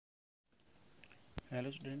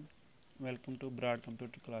Hello student, welcome to broad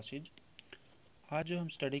computer classes. आज जो हम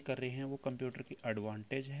स्टडी कर रहे हैं वो कंप्यूटर की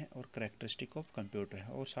एडवांटेज है और करेक्टरिस्टिक ऑफ कंप्यूटर है,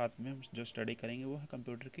 और साथ में हम जो स्टडी करेंगे वो है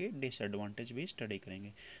कंप्यूटर की डिसएडवांटेज भी स्टडी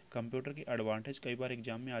करेंगे। कंप्यूटर की एडवांटेज कई बार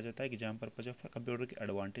एग्जाम में आ जाता है, एग्जाम पर्पज ऑफ कंप्यूटर की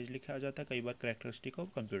एडवांटेज लिखा आ जाता है, कई बार करेक्टरिस्टिक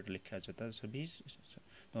ऑफ कंप्यूटर लिखा आ जाता है। सभी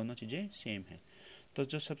दोनों चीज़ें सेम है। तो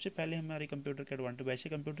जो सबसे पहले हमारी कंप्यूटर के एडवांटेज, वैसे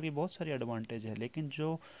कंप्यूटर की बहुत सारी एडवांटेज है, लेकिन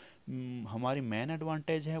जो हमारी मेन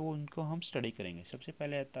एडवांटेज है वो उनको हम स्टडी करेंगे। सबसे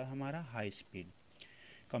पहले आता है हमारा हाई स्पीड।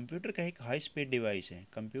 कंप्यूटर का एक हाई स्पीड डिवाइस है।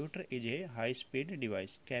 Computer is a high speed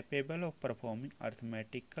device capable of performing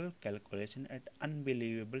arithmetical calculation eight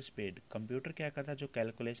unbelievable speed. Computer क्या करता है, जो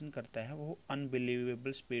कैलकुलेशन करता है वो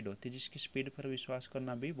अनबिलीवेबल स्पीड होती है, जिसकी स्पीड पर विश्वास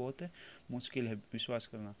करना भी बहुत मुश्किल है विश्वास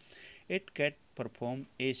करना। It cat perform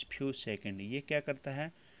a few second. ये क्या करता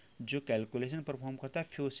है, जो कैलकुलेशन परफॉर्म करता है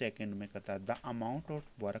फ्यू सेकेंड में करता है। The amount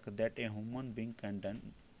of work that a human being can done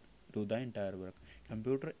to the entire work.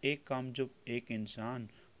 Computer एक काम जो एक इंसान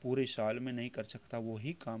पूरे साल में नहीं कर सकता,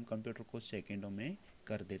 वही काम कंप्यूटर को सेकेंडों में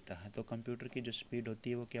कर देता है। तो कंप्यूटर की जो स्पीड होती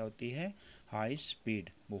है वो क्या होती है, हाई स्पीड,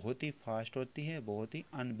 बहुत ही फास्ट होती है, बहुत ही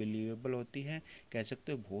अनबिलीवेबल होती है, कह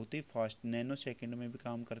सकते हो बहुत ही फास्ट। नैनो सेकंड में भी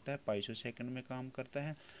काम करता है, 500 सेकंड में काम करता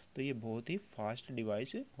है। तो ये बहुत ही फास्ट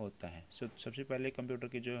डिवाइस होता है। सबसे पहले कंप्यूटर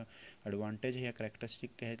की जो एडवांटेज है या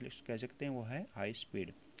करेक्टरिस्टिक कह सकते हैं वो है हाई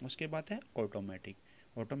स्पीड। उसके बाद है ऑटोमेटिक।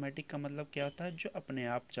 ऑटोमेटिक का मतलब क्या होता है, जो अपने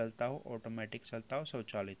आप चलता हो, ऑटोमेटिक चलता हो,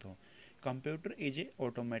 स्वचालित हो। Computer is a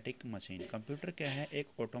automatic machine. Computer क्या है,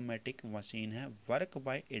 एक ऑटोमेटिक मशीन है। वर्क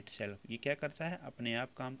बाय इटसेल्फ, ये क्या करता है, अपने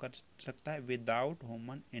आप काम कर सकता है without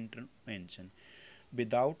human intervention.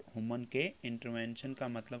 Without human के इंटरवेंशन का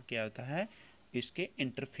मतलब क्या होता है, इसके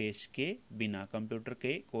इंटरफेस के बिना कंप्यूटर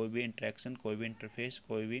के कोई भी इंटरेक्शन, कोई भी इंटरफेस,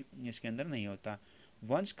 कोई भी इसके अंदर नहीं होता।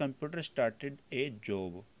 Once computer started A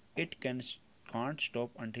job it can can't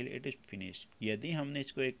stop until it is finish. यदि हमने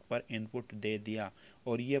इसको एक बार इनपुट दे दिया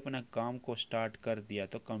और ये अपना काम को स्टार्ट कर दिया,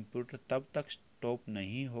 तो कंप्यूटर तब तक स्टॉप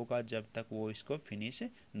नहीं होगा जब तक वो इसको फिनिश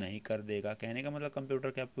नहीं कर देगा। कहने का मतलब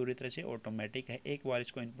कंप्यूटर क्या पूरी तरह से ऑटोमेटिक है। एक बार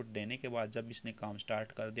इसको इनपुट देने के बाद जब इसने काम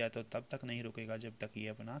स्टार्ट कर दिया तो तब तक नहीं रुकेगा जब तक ये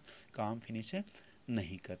अपना काम फिनिश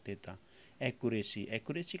नहीं कर देता। एक्यूरेसी,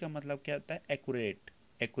 एक्यूरेसी का मतलब क्या होता है, एक्यूरेट,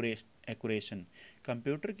 एक्यूरेशन।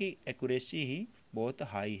 कंप्यूटर की एक्यूरेसी ही बहुत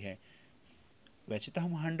हाई है। वैसे तो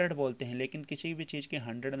हम 100 बोलते हैं, लेकिन किसी भी चीज़ की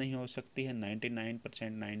 100 नहीं हो सकती है।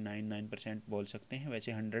 99%, 999% बोल सकते हैं,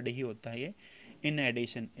 वैसे 100 ही होता है ये। In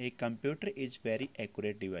addition a computer is very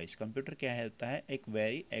accurate device. Computer क्या है, होता है एक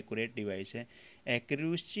वेरी एक्यूरेट डिवाइस है।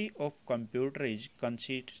 Accuracy of computer is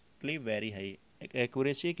consistently very high.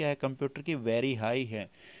 Accuracy क्या है, कंप्यूटर की वेरी हाई है।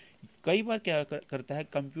 कई बार क्या करता है,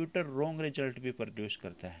 कंप्यूटर रॉन्ग रिजल्ट भी प्रोड्यूस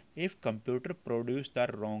करता है। If computer produce the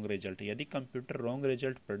wrong result, यदि कंप्यूटर रॉन्ग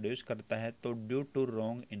रिजल्ट प्रोड्यूस करता है तो ड्यू टू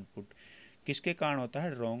रॉन्ग इनपुट। किसके कारण होता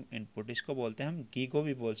है, रॉन्ग इनपुट। इसको बोलते हैं हम गीगो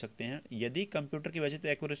भी बोल सकते हैं। यदि कंप्यूटर की वजह तो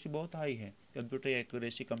एक्यूरेसी बहुत हाई है, computer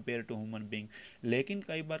accuracy compare to human being, लेकिन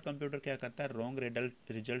कई बार कंप्यूटर क्या करता है, रॉन्ग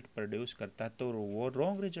रिजल्ट प्रोड्यूस करता है। तो वो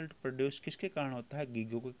रॉन्ग रिजल्ट प्रोड्यूस किसके कारण होता है,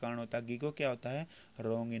 गीगो के कारण होता है। गीगो क्या होता है,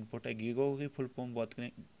 रॉन्ग इनपुट है। गीगो की फुल फॉर्म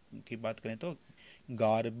बात करें तो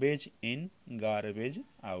garbage in garbage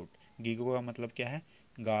out. GIGO का मतलब क्या है,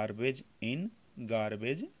 garbage in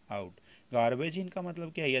garbage out. Garbage इन का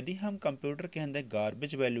मतलब क्या है, यदि हम कंप्यूटर के अंदर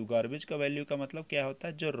गार्बेज वैल्यू, गार्बेज का वैल्यू का मतलब क्या होता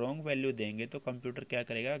है, जो रॉन्ग वैल्यू देंगे तो कंप्यूटर क्या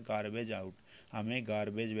करेगा, गार्बेज आउट, हमें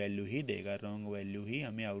गार्बेज वैल्यू ही देगा, रॉन्ग वैल्यू ही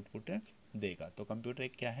हमें आउटपुट देगा। तो कंप्यूटर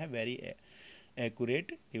एक क्या है, वेरी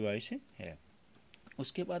एक्यूरेट डिवाइस है।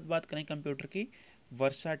 उसके बाद बात करें कंप्यूटर की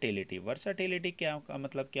वर्साटिलिटी। वर्साटिलिटी क्या का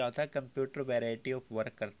मतलब क्या होता है, कंप्यूटर वैरायटी ऑफ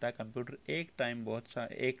वर्क करता है। कंप्यूटर एक टाइम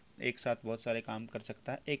एक साथ बहुत सारे काम कर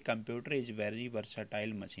सकता है। एक computer is very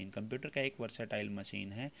versatile machine. Computer का एक वर्साटाइल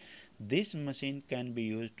मशीन है। This machine can be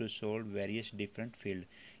use to solve various different field.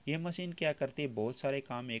 ये मशीन क्या करती है, बहुत सारे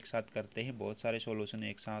काम एक साथ करते हैं, बहुत सारे सॉल्यूशन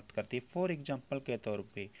एक साथ करती है। फॉर एग्जांपल के तौर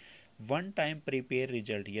पे वन टाइम प्रिपेयर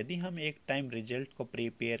रिजल्ट, यदि हम एक टाइम रिजल्ट को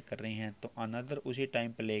प्रिपेयर कर रहे हैं तो अनदर उसी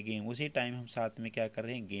टाइम प्ले गेम, उसी टाइम हम साथ में क्या कर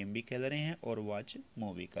रहे हैं, गेम भी खेल रहे हैं और वॉच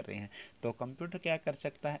मूवी कर रहे हैं। तो कंप्यूटर क्या कर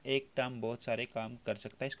सकता है, एक टाइम बहुत सारे काम कर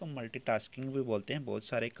सकता है। इसको मल्टीटास्किंग भी बोलते हैं, बहुत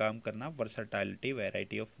सारे काम करना, वर्सटाइलिटी,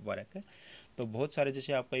 वैरायटी ऑफ वर्क। तो बहुत सारे,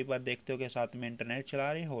 जैसे आप कई बार देखते हो कि साथ में इंटरनेट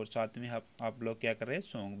चला रहे हो और साथ में आप लोग क्या कर रहे हैं,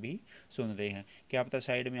 सॉन्ग भी सुन रहे हैं। क्या पता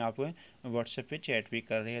साइड में आप व्हाट्सएप पे चैट भी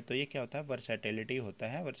कर रहे हैं। तो ये क्या होता है, वर्सेटिलिटी होता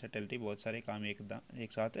है। वर्सेटिलिटी एक सारे काम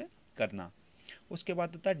एक साथ करना। उसके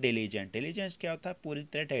बाद होता है डिलीजेंट। डिलीजेंस क्या होता है, पूरी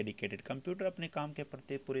तरह डेडिकेटेड। कंप्यूटर अपने काम के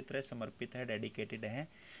प्रति पूरी तरह समर्पित है, डेडिकेटेड है।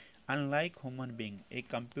 Unlike human being, a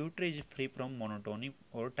computer is free from monotony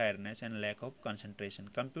और टायरनेस and lack of concentration.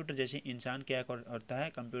 Computer जैसे इंसान क्या होता है,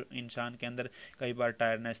 कंप्यूटर इंसान के अंदर कई बार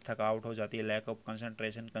टायरनेस थकावट हो जाती है, लैक ऑफ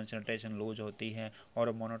कंसंट्रेशन लूज होती है,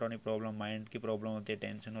 और मोनोटोनी प्रॉब्लम, माइंड की प्रॉब्लम होती है,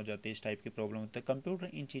 टेंशन हो जाती है, इस टाइप की प्रॉब्लम होती है। कंप्यूटर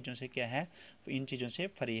इन चीज़ों से क्या है, इन चीज़ों से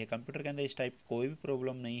फ्री है। कंप्यूटर के अंदर इस टाइप कोई भी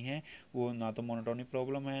प्रॉब्लम नहीं है, वो ना तो मोनोटोनी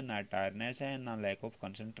प्रॉब्लम है, ना टायरनेस है, ना लैक ऑफ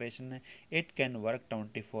कंसंट्रेशन है। इट कैन वर्क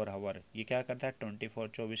 24 आवर, ये क्या करता है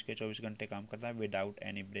 24 के 24 घंटे काम करता है विदाउट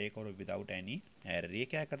एनी ब्रेक और विदाउट एनी एरर। ये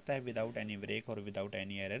क्या करता है विदाउट एनी ब्रेक और विदाउट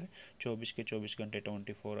एनी एरर 24 के 24 घंटे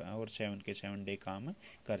 24 और 7 के 7 डे काम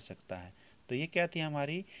कर सकता है। तो ये क्या थी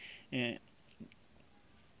हमारी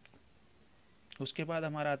उसके बाद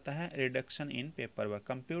हमारा आता है reduction in paper work.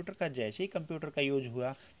 Computer का जैसे ही कंप्यूटर का यूज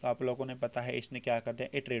हुआ तो आप लोगों ने पता है इसने क्या कर दिया,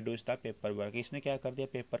 it reduce the paper work. इसने क्या कर दिया,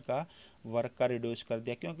 पेपर का वर्क का रिड्यूस कर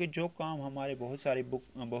दिया, क्योंकि जो काम हमारे बहुत सारे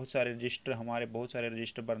बहुत सारे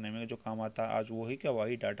रजिस्टर भरने में जो काम आता है, आज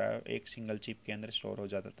वही डाटा एक सिंगल चिप के अंदर स्टोर हो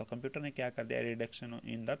जाता है। तो कंप्यूटर ने क्या कर दिया, reduction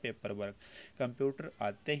in the paper work. Computer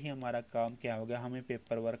आते ही हमारा काम क्या हो गया, हमें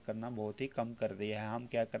पेपर वर्क करना बहुत ही कम कर दिया है। हम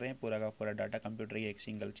क्या कर रहे हैं, पूरा का पूरा डाटा कंप्यूटर की एक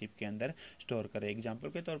सिंगल चिप के अंदर स्टोर करें। एग्जाम्पल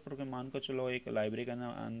के तौर पर मान को चलो एक लाइब्रेरी के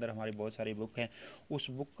अंदर हमारी बहुत सारी बुक है, उस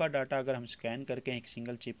बुक का डाटा अगर हम स्कैन करके एक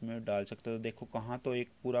सिंगल चिप में डाल सकते हो, तो देखो कहाँ तो एक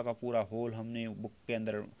पूरा का पूरा होल हमने बुक के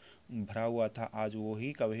अंदर भरा हुआ था, आज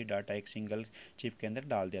वही का वही डाटा एक सिंगल चिप के अंदर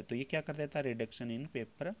डाल दिया। तो ये क्या कर देता है, reduction in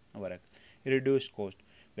paper work. Reduce cost,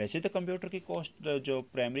 वैसे तो कंप्यूटर की कॉस्ट जो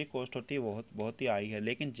प्राइमरी कॉस्ट होती है बहुत बहुत ही हाई है,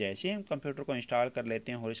 लेकिन जैसे ही हम कंप्यूटर को इंस्टॉल कर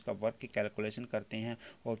लेते हैं और इसका वर्क की कैलकुलेशन करते हैं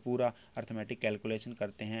और पूरा अर्थमेटिक कैलकुलेशन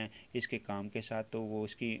करते हैं इसके काम के साथ, तो वो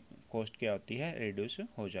इसकी कॉस्ट क्या होती है, रिड्यूस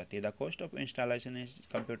हो जाती है। The cost of installation is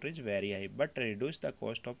computer is very high but reduce the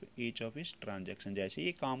cost of each of इस ट्रांजेक्शन। जैसे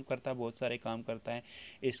ये काम करता है, बहुत सारे काम करता है,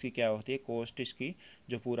 इसकी क्या होती है कॉस्ट, इसकी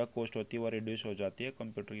जो पूरा कॉस्ट होती है वो रिड्यूस हो जाती है,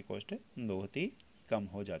 कंप्यूटर की कॉस्ट बहुत ही कम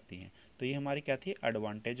हो जाती है। तो ये हमारी क्या थी,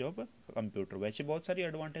 एडवांटेज ऑफ कंप्यूटर। वैसे बहुत सारी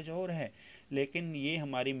एडवांटेज और है, लेकिन ये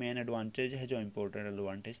हमारी मेन एडवांटेज है जो इम्पोर्टेंट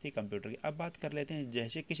एडवांटेज थी कंप्यूटर की। अब बात कर लेते हैं,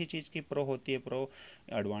 जैसे किसी चीज़ की प्रो होती है, प्रो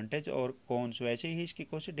एडवांटेज और कॉन्स, वैसे ही इसकी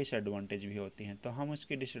कुछ डिसएडवांटेज भी होती हैं। तो हम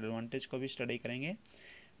उसकी डिसएडवांटेज को भी स्टडी करेंगे।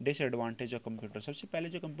 डिसएडवांटेज ऑफ कंप्यूटर, सबसे पहले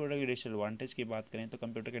जो कंप्यूटर की डिसएडवांटेज की बात करें तो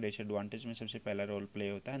कंप्यूटर के डिसएडवांटेज में सबसे पहला रोल प्ले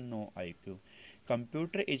होता है no IQ.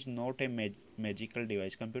 Computer is not a magical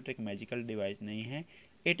device, computer एक मैजिकल डिवाइस नहीं है।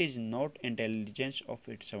 It is not intelligence of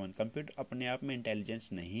its own, computer अपने आप में इंटेलिजेंस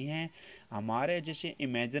नहीं है। हमारे जैसे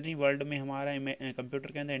इमेजिनरी वर्ल्ड में हमारा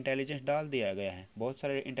कंप्यूटर के अंदर इंटेलिजेंस डाल दिया गया है, बहुत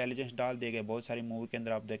सारे इंटेलिजेंस डाल दिए गए। बहुत सारी मूवी के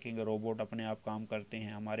अंदर आप देखेंगे रोबोट अपने आप काम करते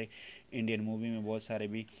हैं, हमारे इंडियन मूवी में बहुत सारे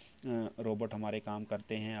भी रोबोट हमारे काम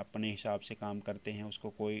करते हैं, अपने हिसाब से काम करते हैं, उसको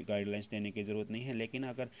कोई गाइडलाइंस देने की ज़रूरत नहीं है। लेकिन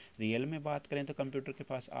अगर रियल में बात करें तो कंप्यूटर के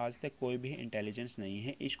पास आज तक कोई भी इंटेलिजेंस नहीं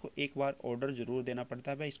है। इसको एक बार ऑर्डर ज़रूर देना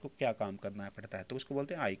पड़ता है, भाई इसको क्या काम करना पड़ता है, तो उसको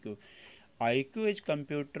बोलते हैं आईक्यू। आईक्यू इज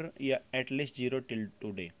कंप्यूटर या at least zero till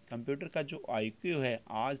today, computer का जो आईक्यू है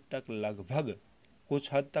आज तक लगभग कुछ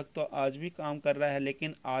हद तक तो आज भी काम कर रहा है,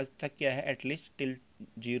 लेकिन आज तक क्या है, एटलीस्ट टिल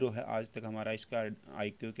जीरो है। आज तक हमारा इसका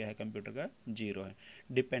आईक्यू क्या है, कंप्यूटर का जीरो है।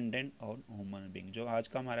 डिपेंडेंट ऑन ह्यूमन बीइंग, जो आज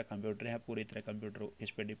का हमारा कंप्यूटर है पूरी तरह कंप्यूटर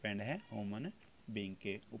इस पर डिपेंड है, ह्यूमन बीइंग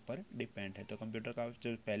के ऊपर डिपेंड है। तो कंप्यूटर का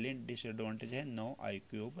जो पहले डिसएडवांटेज है नो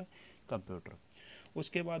आईक्यू ऑफ कंप्यूटर।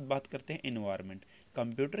 उसके बाद बात करते हैं इन्वायरमेंट।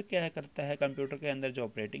 कंप्यूटर क्या करता है, कंप्यूटर के अंदर जो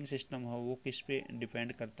ऑपरेटिंग सिस्टम हो वो किस पे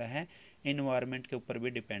डिपेंड करता है, इन्वायरमेंट के ऊपर भी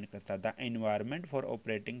डिपेंड करता है। The environment for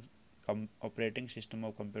operating system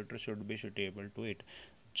of computer should be suitable to it.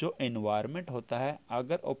 जो इन्वायरमेंट होता है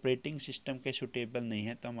अगर ऑपरेटिंग सिस्टम के सुटेबल नहीं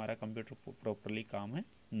है तो हमारा कंप्यूटर प्रॉपरली काम है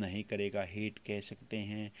नहीं करेगा। हीट कह सकते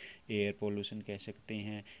हैं, एयर पोल्यूशन कह सकते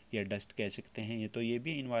हैं, या डस्ट कह सकते हैं। ये तो ये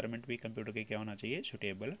भी इन्वायरमेंट भी कंप्यूटर के क्या होना चाहिए,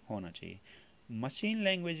 सुटेबल होना चाहिए। Machine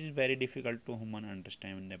language is very difficult to human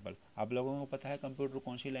understandable. आप लोगों को पता है कंप्यूटर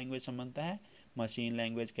कौन सी लैंग्वेज समझता है, मशीन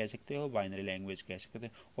लैंग्वेज कह सकते हो, बाइनरी लैंग्वेज कह सकते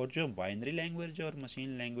हो। और जो बाइनरी लैंग्वेज और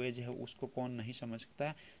मशीन लैंग्वेज है उसको कौन नहीं समझ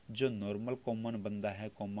सकता, जो नॉर्मल कॉमन बंदा है,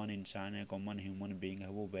 कॉमन इंसान है, कॉमन ह्यूमन बीइंग है,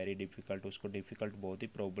 वो वेरी डिफिकल्ट, उसको डिफिकल्ट बहुत ही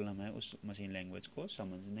प्रॉब्लम है उस मशीन लैंग्वेज को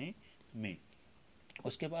समझने में।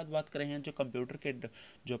 उसके बाद बात करें जो कंप्यूटर के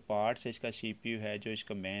जो पार्ट्स है, इसका सीपीयू है, जो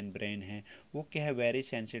इसका मेन ब्रेन है, वो क्या है, वेरी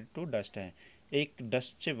सेंसिटिव टू डस्ट है, एक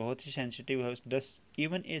डस्ट से बहुत ही सेंसिटिव है। उस dust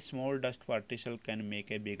even a small dust particle can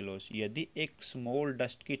make a big loss. यदि एक स्मॉल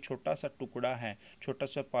डस्ट की छोटा सा टुकड़ा है, छोटा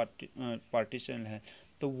सा पार्टिशन है,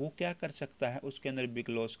 तो वो क्या कर सकता है, उसके अंदर बिग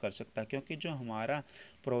लॉस कर सकता है, क्योंकि जो हमारा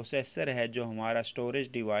प्रोसेसर है, जो हमारा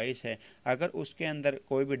स्टोरेज डिवाइस है, अगर उसके अंदर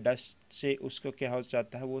कोई भी डस्ट से उसको क्या हो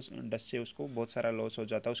जाता है, वो डस्ट से उसको बहुत सारा लॉस हो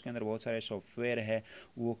जाता है, उसके अंदर बहुत सारे सॉफ्टवेयर है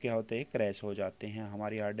वो क्या होते हैं, क्रैश हो जाते हैं,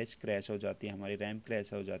 हमारी हार्ड डिस्क क्रैश हो जाती है, हमारी रैम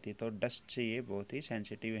क्रैश हो जाती है। तो डस्ट से ये बहुत ही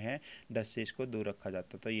सेंसिटिव है, डस्ट से इसको दूर रखा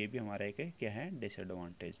जाता है। तो ये भी हमारा एक क्या है,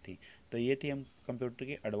 डिसएडवांटेज थी। तो ये थी हम कंप्यूटर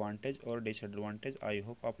की एडवांटेज और डिसएडवांटेज। आई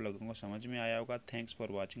होप आप लोगों को समझ में आया होगा। Thanks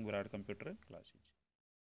for watching Brar computer classes.